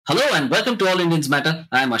Hello and welcome to All Indians Matter.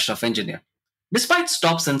 I am Ashraf Engineer. Despite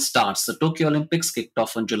stops and starts, the Tokyo Olympics kicked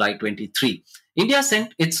off on July 23. India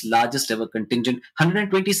sent its largest ever contingent,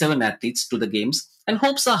 127 athletes, to the Games, and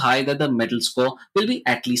hopes are high that the medal score will be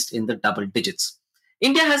at least in the double digits.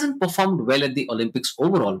 India hasn't performed well at the Olympics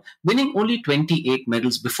overall, winning only 28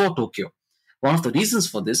 medals before Tokyo. One of the reasons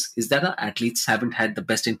for this is that our athletes haven't had the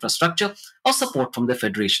best infrastructure or support from their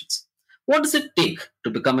federations. What does it take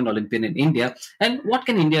to become an Olympian in India, and what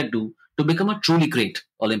can India do to become a truly great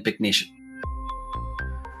Olympic nation?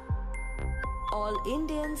 All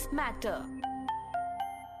Indians matter.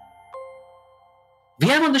 We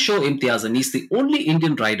have on the show Imtiaz Anis, the only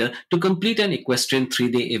Indian rider to complete an equestrian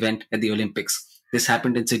 3-day event at the Olympics. This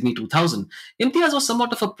happened in Sydney 2000. Imtiaz was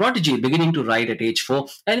somewhat of a prodigy, beginning to ride at age 4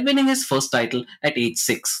 and winning his first title at age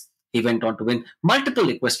 6. He went on to win multiple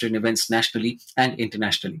equestrian events nationally and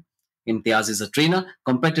internationally. Imtiaz is a trainer,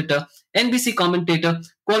 competitor, NBC commentator,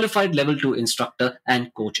 qualified level 2 instructor,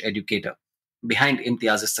 and coach educator. Behind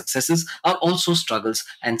Imtiaz's successes are also struggles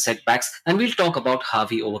and setbacks, and we'll talk about how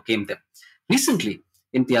he overcame them. Recently,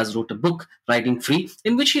 Imtiaz wrote a book, Riding Free,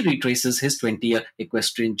 in which he retraces his 20-year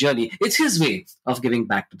equestrian journey. It's his way of giving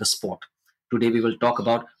back to the sport. Today, we will talk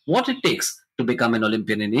about what it takes to become an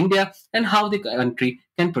Olympian in India and how the country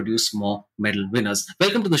can produce more medal winners.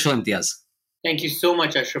 Welcome to the show, Imtiaz. Thank you so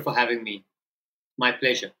much, Ashraf, for having me. My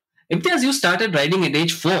pleasure. Imtiaz, you started riding at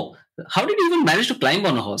age 4. How did you even manage to climb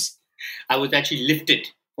on a horse? I was actually lifted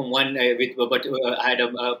from one but I had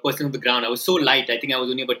a person on the ground. I was so light. I think I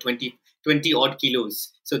was only about 20 odd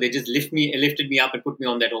kilos. So they just lifted me up and put me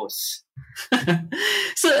on that horse.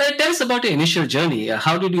 So tell us about your initial journey.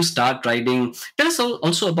 How did you start riding? Tell us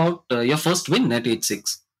also about your first win at age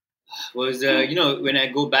 6. Was when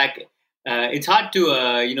I go back, it's hard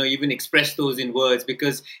to even express those in words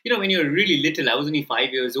because when you're really little, I was only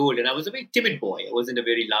 5 years old and I was a very timid boy. I wasn't a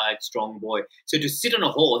very large, strong boy. So to sit on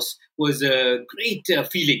a horse was a great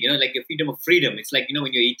feeling, like a freedom of freedom. It's like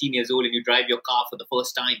when you're 18 years old and you drive your car for the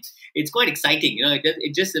first time. It's quite exciting.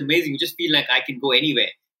 It's just amazing. You just feel like I can go anywhere.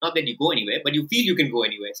 Not that you go anywhere, but you feel you can go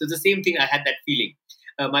anywhere. So it's the same thing. I had that feeling.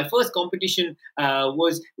 My first competition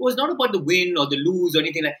was not about the win or the lose or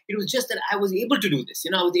anything. It was just that I was able to do this.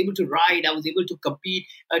 I was able to ride. I was able to compete.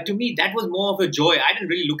 To me, that was more of a joy. I didn't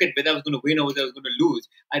really look at whether I was going to win or whether I was going to lose.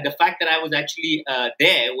 The fact that I was actually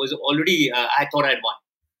there was already, I thought I'd won.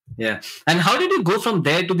 Yeah. And how did you go from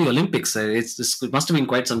there to the Olympics? It must have been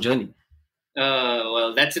quite some journey.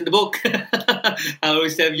 Well, that's in the book. I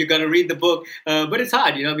always say you're going to read the book, but it's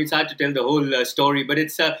hard. It's hard to tell the whole story. But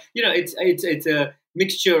it's it's a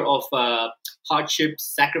mixture of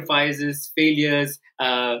hardships, sacrifices, failures,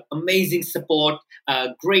 amazing support,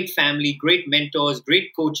 great family, great mentors,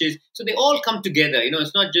 great coaches. So they all come together.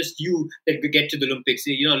 It's not just you that get to the Olympics.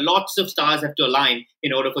 Lots of stars have to align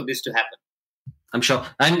in order for this to happen. I'm sure.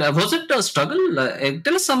 And was it a struggle?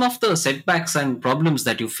 Tell us some of the setbacks and problems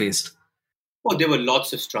that you faced. Oh, there were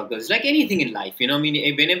lots of struggles, like anything in life. Whenever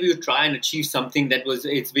you try and achieve something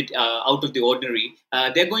it's a bit out of the ordinary,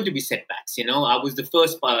 there are going to be setbacks. I was the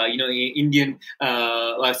first, Indian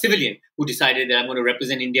civilian who decided that I'm going to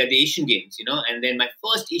represent India at the Asian Games. And then my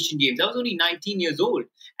first Asian Games, I was only 19 years old,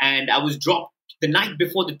 and I was dropped the night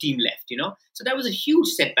before the team left. So that was a huge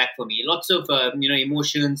setback for me. Lots of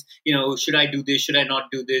emotions. Should I do this? Should I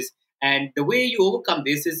not do this? And the way you overcome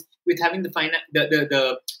this is with having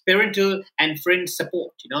the parental and friend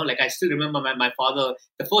support. Like I still remember my father,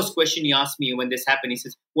 the first question he asked me when this happened, he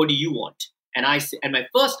says, "What do you want?" And my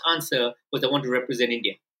first answer was, "I want to represent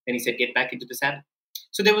India." And he said, "Get back into the saddle."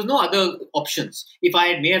 So there was no other options. If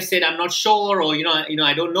I may have said, "I'm not sure," or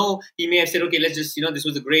I don't know, he may have said, "Okay, let's just this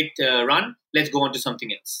was a great run. Let's go on to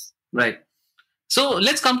something else." Right. So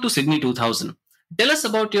let's come to Sydney 2000. Tell us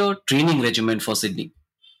about your training regimen for Sydney.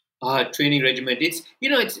 Training regiment. It's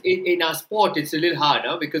in our sport, it's a little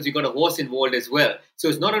harder because you got a horse involved as well. So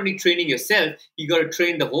it's not only training yourself, you got to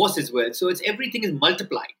train the horse as well. So everything is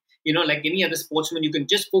multiplied. Like any other sportsman, you can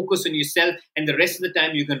just focus on yourself, and the rest of the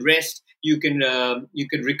time you can rest, you can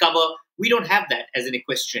recover. We don't have that as an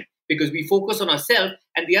equestrian because we focus on ourselves,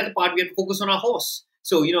 and the other part we have to focus on our horse.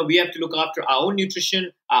 So, we have to look after our own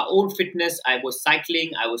nutrition, our own fitness. I was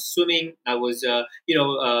cycling, I was swimming, I was, I'm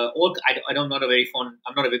not a very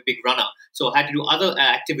big runner. So I had to do other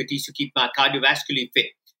activities to keep my cardiovascularly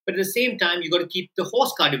fit. But at the same time, you got to keep the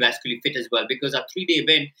horse cardiovascularly fit as well, because our 3-day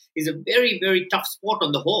event is a very, very tough sport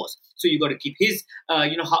on the horse. So you got to keep his,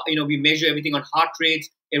 we measure everything on heart rates,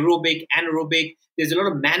 aerobic, anaerobic. There's a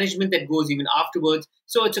lot of management that goes even afterwards.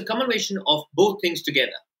 So it's a combination of both things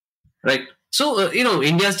together. Right. So,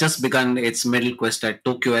 India's just begun its medal quest at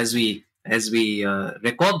Tokyo as we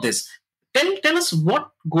record this. Tell us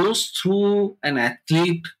what goes through an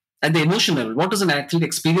athlete at the emotional level. What does an athlete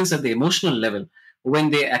experience at the emotional level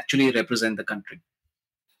when they actually represent the country?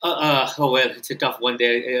 Oh well, it's a tough one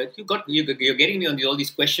there. You're getting me on all these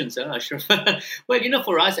questions, huh, Ashraf? Well,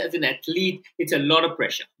 for us as an athlete, it's a lot of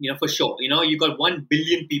pressure. For sure. You got 1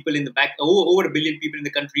 billion people in the back, over 1 billion people in the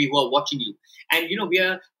country who are watching you, and we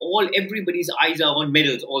are everybody's eyes are on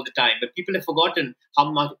medals all the time. But people have forgotten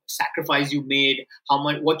how much sacrifice you made, how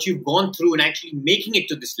much what you've gone through, and actually making it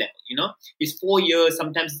to this level. It's 4 years,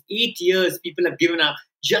 sometimes 8 years. People have given up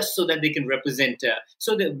just so that they can represent.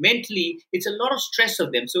 So that mentally, it's a lot of stress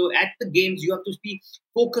of them. So at the games, you have to be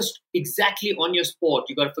focused exactly on your sport.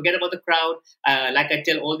 You got to forget about the crowd. Like I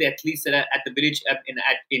tell all the athletes that are at the village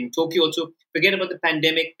in Tokyo also, forget about the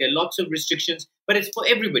pandemic. There are lots of restrictions, but it's for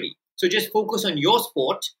everybody. So just focus on your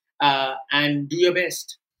sport and do your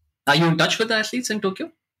best. Are you in touch with the athletes in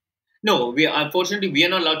Tokyo? No, unfortunately we are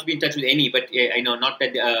not allowed to be in touch with any. But I know not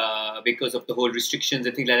that because of the whole restrictions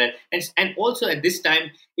and things like that. And also at this time,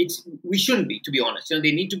 we shouldn't be, to be honest.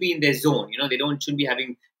 They need to be in their zone. They shouldn't be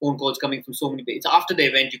having phone calls coming from so many places. After the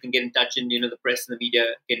event, you can get in touch, and the press and the media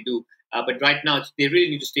can do. But right now, they really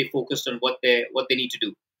need to stay focused on what they need to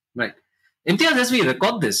do. Right. Imtiaz, as we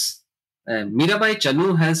record this, Mirabai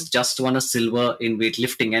Chanu has just won a silver in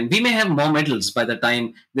weightlifting, and we may have more medals by the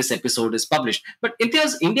time this episode is published. But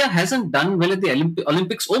Imtiaz, India hasn't done well at the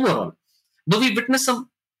Olympics overall, though we witnessed some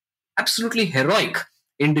absolutely heroic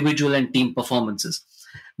individual and team performances.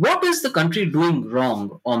 What is the country doing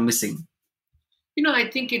wrong or missing? I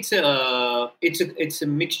think it's a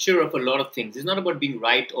mixture of a lot of things. It's not about being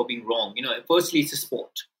right or being wrong. Firstly, it's a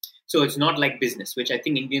sport. So it's not like business, which I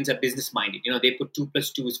think Indians are business minded. They put 2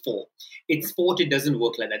 + 2 is 4. It's sport, it doesn't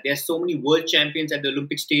work like that. There are so many world champions at the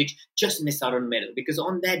Olympic stage just miss out on medal because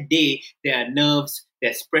on that day there are nerves,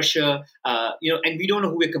 there's pressure, and we don't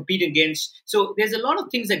know who we're competing against. So there's a lot of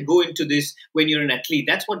things that go into this when you're an athlete.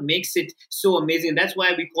 That's what makes it so amazing. That's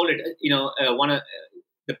why we call it, one of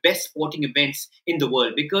the best sporting events in the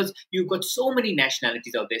world, because you've got so many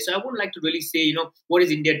nationalities out there. So I wouldn't like to really say, what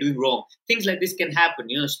is India doing wrong? Things like this can happen.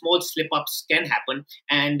 Small slip-ups can happen.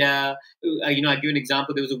 And, I'll give you an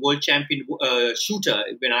example. There was a world champion shooter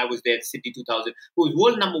when I was there at Sydney 2000, who was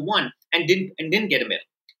world number 1 and didn't get a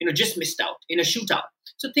medal. Just missed out in a shootout.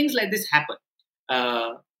 So things like this happen.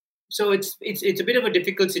 So it's a bit of a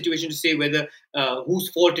difficult situation to say whether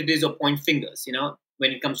whose fault it is or point fingers,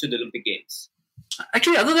 when it comes to the Olympic Games.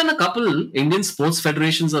 Actually, other than a couple, Indian sports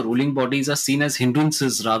federations or ruling bodies are seen as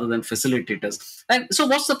hindrances rather than facilitators. And so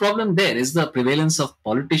what's the problem there? Is the prevalence of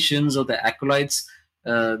politicians or the acolytes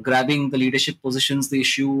grabbing the leadership positions the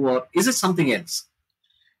issue, or is it something else?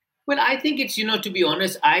 Well, I think it's, to be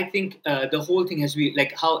honest, I think the whole thing has to be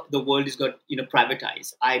like how the world is got,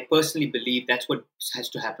 privatized. I personally believe that's what has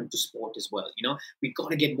to happen to sport as well. We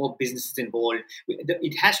got to get more businesses involved.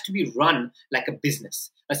 It has to be run like a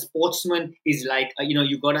business. A sportsman is like, they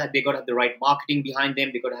got to have the right marketing behind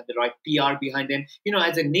them. They got to have the right PR behind them.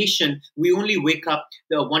 As a nation, we only wake up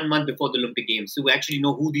the 1 month before the Olympic Games. So we actually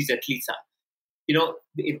know who these athletes are.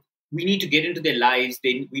 We need to get into their lives.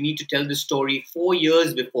 We need to tell the story 4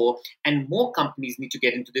 years before, and more companies need to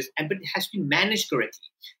get into this. But it has to be managed correctly.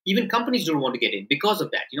 Even companies don't want to get in because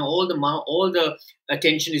of that. All the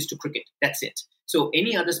attention is to cricket. That's it. So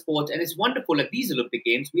any other sports, and it's wonderful at these Olympic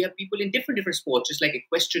Games, we have people in different sports, just like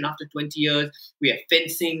equestrian after 20 years. We have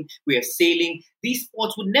fencing, we have sailing. These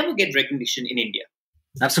sports would never get recognition in India.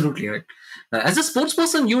 Absolutely right. As a sports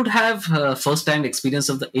person, you'd have first-hand experience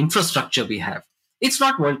of the infrastructure we have. It's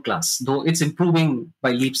not world class, though it's improving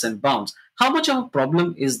by leaps and bounds. How much of a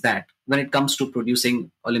problem is that when it comes to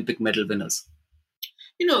producing Olympic medal winners?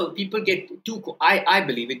 People get I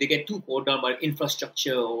believe it, they get too caught down by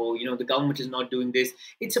infrastructure or, the government is not doing this.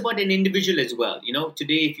 It's about an individual as well.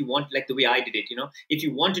 Today, if you want, like the way I did it, if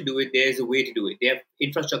you want to do it, there's a way to do it. They have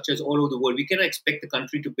infrastructures all over the world. We cannot expect the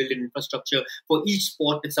country to build an infrastructure for each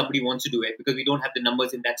sport that somebody wants to do it because we don't have the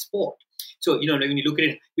numbers in that sport. So, when you look at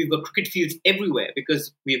it, we've got cricket fields everywhere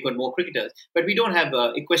because we've got more cricketers. But we don't have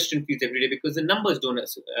equestrian fields every day because the numbers don't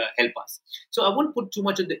help us. So I won't put too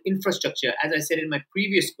much of the infrastructure. As I said in my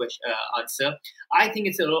previous answer, I think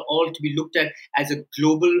it's all to be looked at as a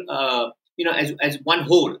global, as one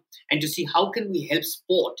whole, and to see how can we help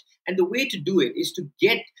sport. And the way to do it is to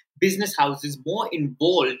get business houses more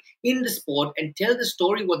involved in the sport and tell the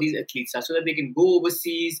story what these athletes are so that they can go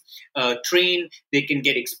overseas, train, they can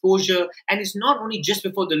get exposure. And it's not only just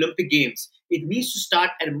before the Olympic Games. It needs to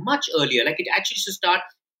start at much earlier. Like it actually should start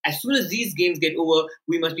as soon as these games get over,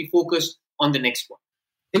 we must be focused on the next one.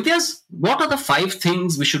 Imtiaz, what are the 5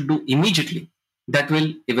 things we should do immediately that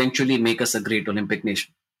will eventually make us a great Olympic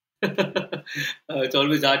nation? It's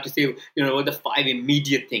always hard to say, what the five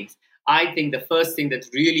immediate things. I think the first thing that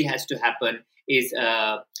really has to happen is,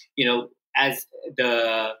 as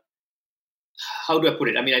the how do I put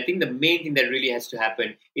it? I mean, I think the main thing that really has to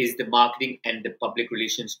happen is the marketing and the public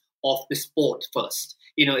relations of the sport first.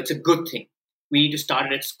 It's a good thing. We need to start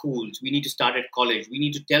it at schools. We need to start at college. We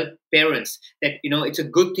need to tell parents that, it's a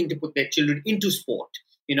good thing to put their children into sport.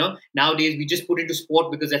 Nowadays we just put into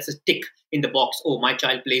sport because that's a tick in the box. Oh, my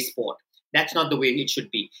child plays sport. That's not the way it should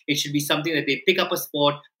be. It should be something that they pick up a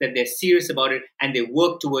sport, that they're serious about it, and they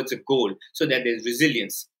work towards a goal so that there's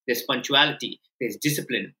resilience, there's punctuality, there's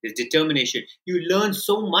discipline, there's determination. You learn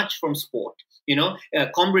so much from sport,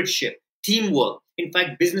 comradeship, teamwork. In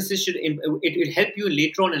fact, businesses it will help you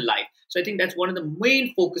later on in life. So I think that's one of the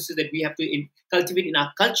main focuses that we have to cultivate in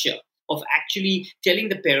our culture, of actually telling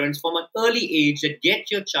the parents from an early age that get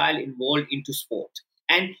your child involved into sport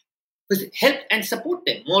and help and support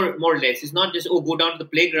them more or less. It's not just, go down to the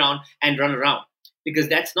playground and run around, because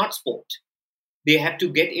that's not sport. They have to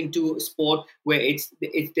get into sport where there's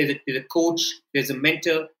a coach, there's a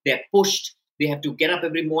mentor, they're pushed, they have to get up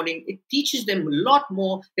every morning. It teaches them a lot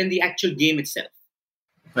more than the actual game itself.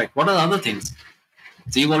 Right. What are the other things?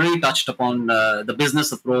 So you've already touched upon the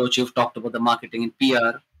business approach. You've talked about the marketing and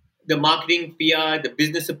PR. The marketing, PR, the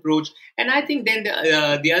business approach. And I think then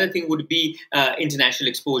the other thing would be international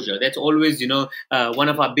exposure. That's always, one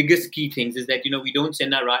of our biggest key things is that, we don't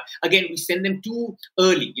send we send them too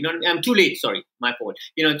early. I'm too late, sorry, my fault.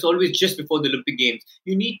 It's always just before the Olympic Games.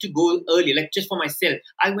 You need to go early. Like just for myself,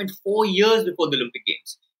 I went 4 years before the Olympic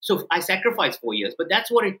Games. So I sacrificed 4 years, but that's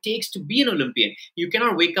what it takes to be an Olympian. You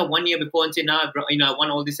cannot wake up 1 year before and say, now I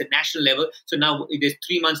won all this at national level. So now there's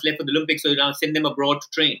 3 months left for the Olympics. So now send them abroad to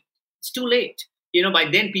train. It's too late. By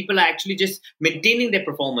then people are actually just maintaining their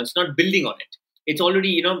performance, not building on it. It's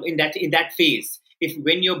already, in that phase.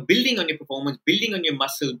 When you're building on your performance, building on your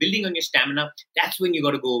muscle, building on your stamina, that's when you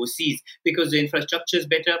got to go overseas, because the infrastructure is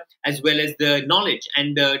better, as well as the knowledge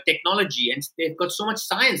and the technology, and they've got so much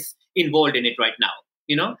science involved in it right now.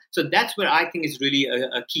 So that's where I think is really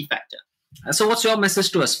a key factor. So what's your message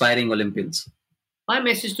to aspiring Olympians? My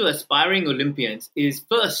message to aspiring Olympians is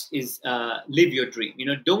live your dream.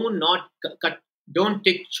 Don't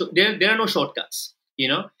take. There are no shortcuts.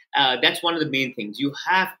 That's one of the main things. You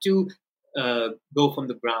have to go from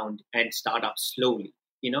the ground and start up slowly.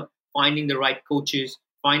 Finding the right coaches,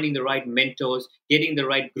 finding the right mentors, getting the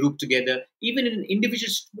right group together. Even in an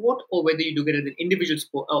individual sport, or whether you do it as an individual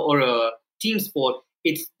sport or a team sport,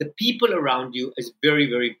 it's the people around you is very,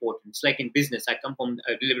 very important. It's like in business. I come from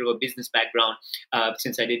a little bit of a business background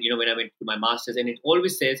since I did, when I went to my master's. And it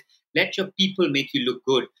always says, let your people make you look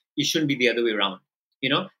good. It shouldn't be the other way around.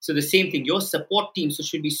 So the same thing, your support team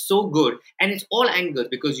should be so good. And it's all angles,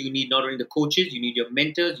 because you need not only the coaches, you need your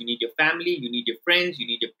mentors, you need your family, you need your friends, you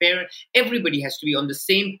need your parents. Everybody has to be on the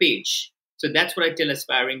same page. So that's what I tell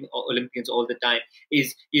aspiring Olympians all the time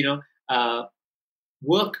is,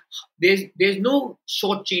 work. There's no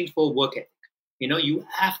short change for work ethic. You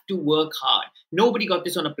have to work hard. Nobody got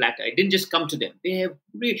this on a platter. It didn't just come to them. They have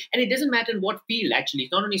and it doesn't matter in what field, actually.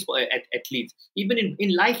 It's not only athletes. Even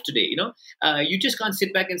in life today, you just can't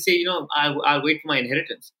sit back and say, I'll wait for my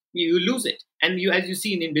inheritance. You lose it. And as you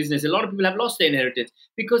see in business, a lot of people have lost their inheritance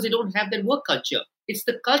because they don't have that work culture. It's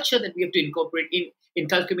the culture that we have to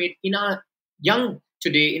inculcate in our young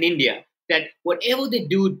today in India, that whatever they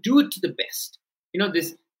do it to the best.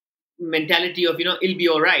 This mentality of, it'll be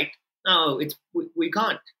all right. No, we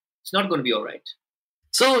can't. It's not going to be all right.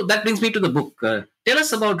 So that brings me to the book. Tell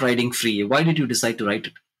us about Riding Free. Why did you decide to write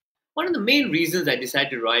it? One of the main reasons I decided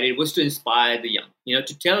to write it was to inspire the young,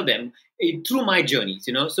 to tell them through my journeys,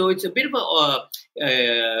 So it's a bit of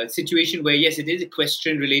a situation where, yes, it is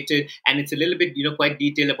equestrian related, and it's a little bit, quite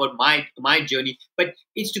detailed about my journey, but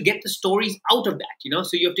it's to get the stories out of that,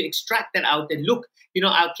 So you have to extract that out and look,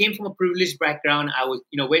 I came from a privileged background. I was,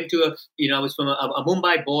 I was from a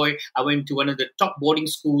Mumbai boy. I went to one of the top boarding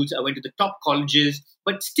schools. I went to the top colleges,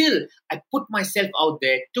 but still I put myself out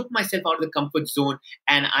there, took myself out of the comfort zone,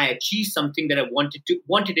 and I achieved something that I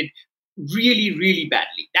wanted it really, really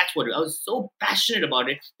badly. That's what I was so passionate about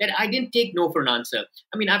it that I didn't take no for an answer.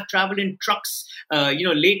 I mean, I've traveled in trucks,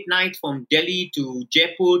 late night from Delhi to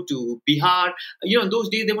Jaipur to Bihar. In those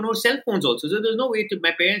days, there were no cell phones also. So there was no way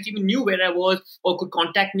my parents even knew where I was or could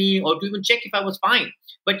contact me or to even check if I was fine.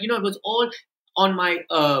 But, it was all on my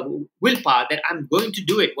willpower that I'm going to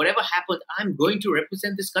do it. Whatever happens, I'm going to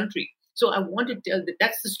represent this country. So I want to tell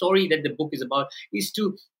that's the story that the book is about, is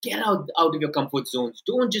to get out of your comfort zones.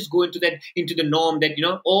 Don't just go into the norm that,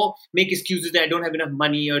 or make excuses that I don't have enough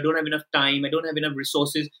money, or I don't have enough time, I don't have enough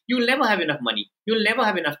resources. You'll never have enough money. You'll never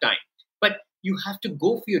have enough time. But you have to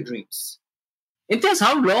go for your dreams. Imtiaz,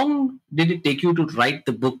 how long did it take you to write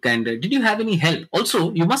the book, and did you have any help?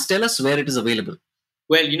 Also, you must tell us where it is available.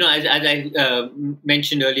 Well, as I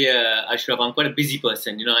mentioned earlier, Ashraf, I'm quite a busy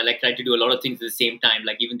person. I try to do a lot of things at the same time.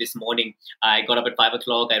 Like even this morning, I got up at 5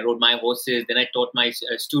 o'clock. I rode my horses. Then I taught my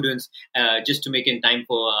students just to make in time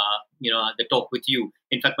for the talk with you.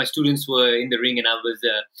 In fact, my students were in the ring, and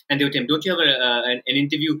and they were telling me, "Don't you have an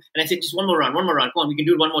interview?" And I said, "Just one more round. Come on, we can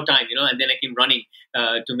do it one more time." And then I came running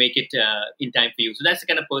to make it in time for you. So that's the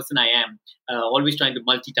kind of person I am. Always trying to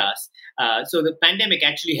multitask. So the pandemic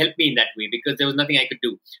actually helped me in that way, because there was nothing I could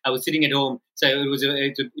do. I was sitting at home, so it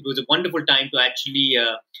was a wonderful time to actually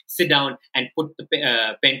sit down and put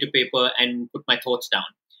the pen to paper and put my thoughts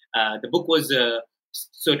down. The book was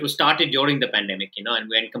so it was started during the pandemic,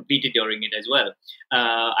 and completed during it as well.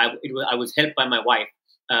 I was helped by my wife.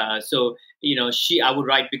 So I would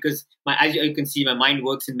write, because as you can see, my mind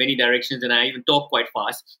works in many directions, and I even talk quite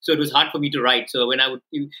fast. So it was hard for me to write. So when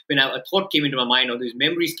a thought came into my mind, or these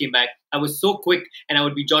memories came back, I was so quick, and I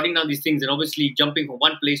would be jotting down these things and obviously jumping from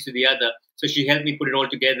one place to the other. So she helped me put it all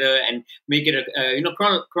together and make it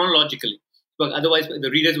chronologically. But otherwise, the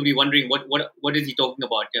readers would be wondering what is he talking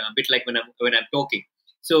about? A bit like when I'm talking.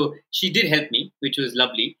 So she did help me, which was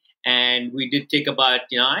lovely. And we did take about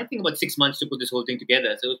 6 months to put this whole thing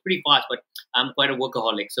together. So it was pretty fast, but I'm quite a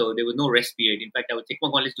workaholic. So there was no rest period. In fact, I would take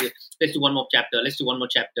let's do one more chapter. Let's do one more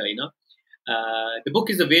chapter, The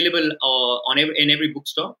book is available in every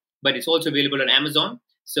bookstore, but it's also available on Amazon.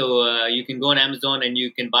 So you can go on Amazon and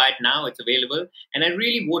you can buy it now. It's available. And I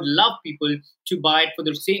really would love people to buy it for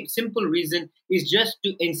the same simple reason, is just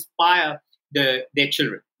to inspire their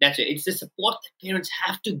children. That's it. It's the support that parents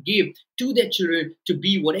have to give to their children to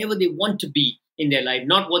be whatever they want to be in their life,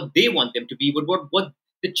 not what they want them to be, but what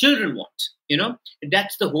the children want.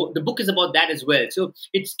 That's the book is about that as well. So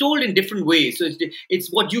it's told in different ways. So it's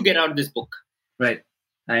what you get out of this book. Right.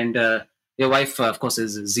 And your wife, of course,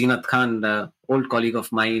 is Zeenat Khan, old colleague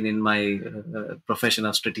of mine in my profession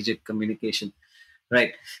of strategic communication.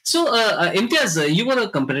 Right. So, Imtiaz, you were a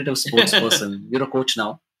competitive sports person. You're a coach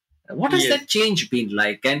now. What has that change been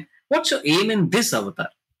like, and what's your aim in this avatar?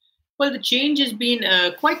 Well, the change has been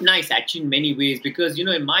quite nice, actually, in many ways, because,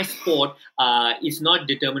 in my sport, it's not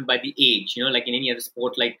determined by the age, like in any other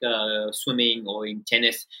sport, like swimming or in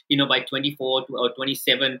tennis, by 24 or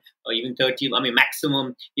 27 or even 30,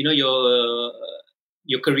 maximum, your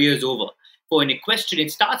career is over. For an equestrian,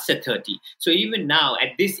 it starts at 30. So even now,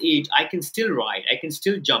 at this age, I can still ride. I can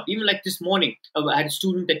still jump. Even like this morning, I had a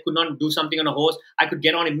student that could not do something on a horse. I could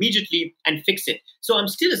get on immediately and fix it. So I'm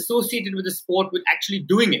still associated with the sport, with actually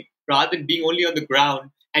doing it, rather than being only on the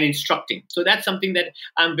ground and instructing. So that's something that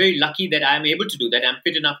I'm very lucky that I'm able to do that. I'm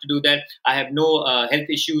fit enough to do that. I have no health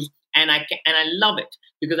issues. And I love it,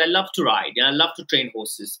 because I love to ride and I love to train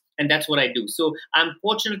horses. And that's what I do. So I'm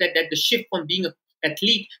fortunate that the shift from being an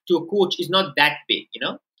athlete to a coach is not that big,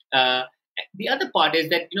 The other part is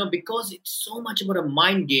that, because it's so much about a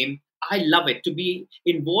mind game, I love it to be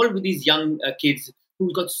involved with these young kids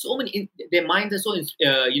who've got so many, their minds are so,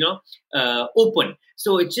 open.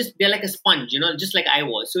 So it's just, they're like a sponge, just like I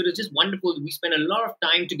was. So it was just wonderful. We spent a lot of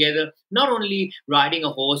time together, not only riding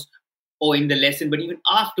a horse or in the lesson, but even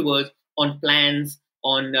afterwards on plans,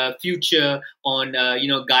 on future, on,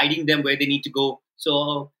 guiding them where they need to go.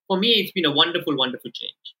 So for me, it's been a wonderful, wonderful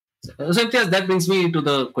change. So, Imtiaz, that brings me to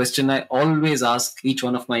the question I always ask each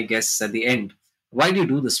one of my guests at the end. Why do you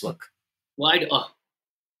do this work? The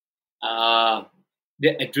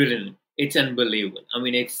adrenaline. It's unbelievable.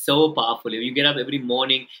 It's so powerful. You get up every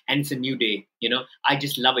morning and it's a new day. I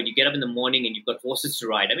just love it. You get up in the morning and you've got horses to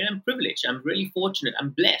ride. I'm privileged. I'm really fortunate. I'm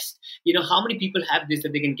blessed. How many people have this,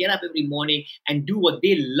 that they can get up every morning and do what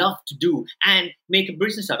they love to do and make a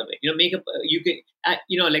business out of it.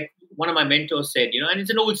 Like one of my mentors said, and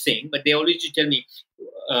it's an old saying, but they always used to tell me,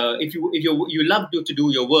 if you love to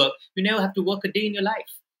do your work, you never have to work a day in your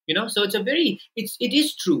life. So it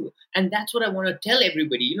is true. And that's what I want to tell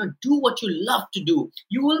everybody, do what you love to do.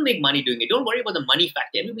 You will make money doing it. Don't worry about the money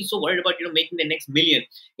factor. Everybody's so worried about, making the next million.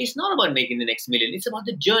 It's not about making the next million. It's about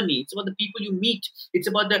the journey. It's about the people you meet. It's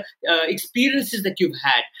about the experiences that you've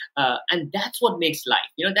had. And that's what makes life.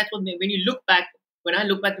 That's what, when you look back, when I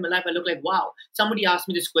look back in my life, I look like, wow, somebody asked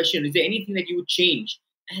me this question. Is there anything that you would change?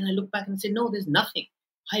 And I look back and say, no, there's nothing.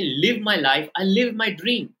 I live my life. I live my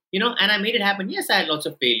dream. And I made it happen. Yes, I had lots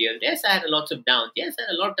of failures. Yes, I had lots of downs. Yes, I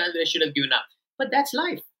had a lot of times where I should have given up. But that's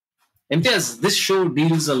life. Imtiaz, this show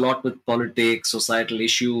deals a lot with politics, societal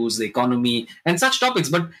issues, the economy, and such topics.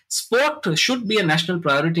 But sport should be a national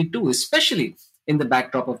priority too, especially in the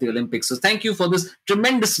backdrop of the Olympics. So thank you for this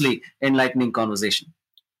tremendously enlightening conversation.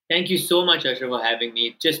 Thank you so much, Ashraf, for having me.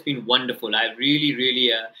 It's just been wonderful. I really,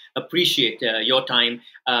 really appreciate your time.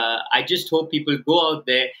 I just hope people go out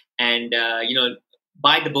there and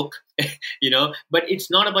buy the book. But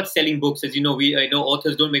it's not about selling books. As you know, I know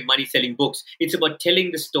authors don't make money selling books. It's about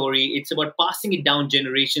telling the story. It's about passing it down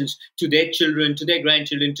generations to their children, to their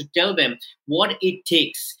grandchildren, to tell them what it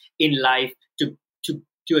takes in life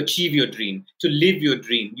to achieve your dream, to live your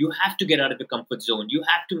dream. You have to get out of the comfort zone. You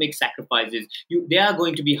have to make sacrifices. There are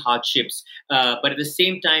going to be hardships. But at the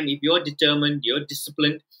same time, if you're determined, you're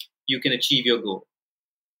disciplined, you can achieve your goal.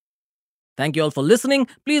 Thank you all for listening.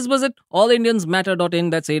 Please visit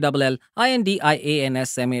allindiansmatter.in, that's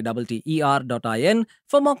ALLINDIANSMATTER.in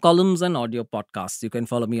for more columns and audio podcasts. You can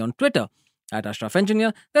follow me on Twitter at Ashraf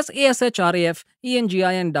Engineer, that's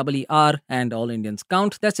ASHRAFENGINEER, and All Indians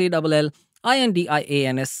Count, that's ALLINDIANSCOUNT.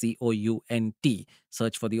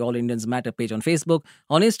 Search for the All Indians Matter page on Facebook.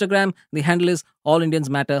 On Instagram, the handle is All Indians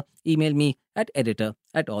Matter. Email me at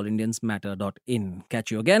editor@allindiansmatter.in. Catch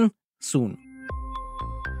you again soon.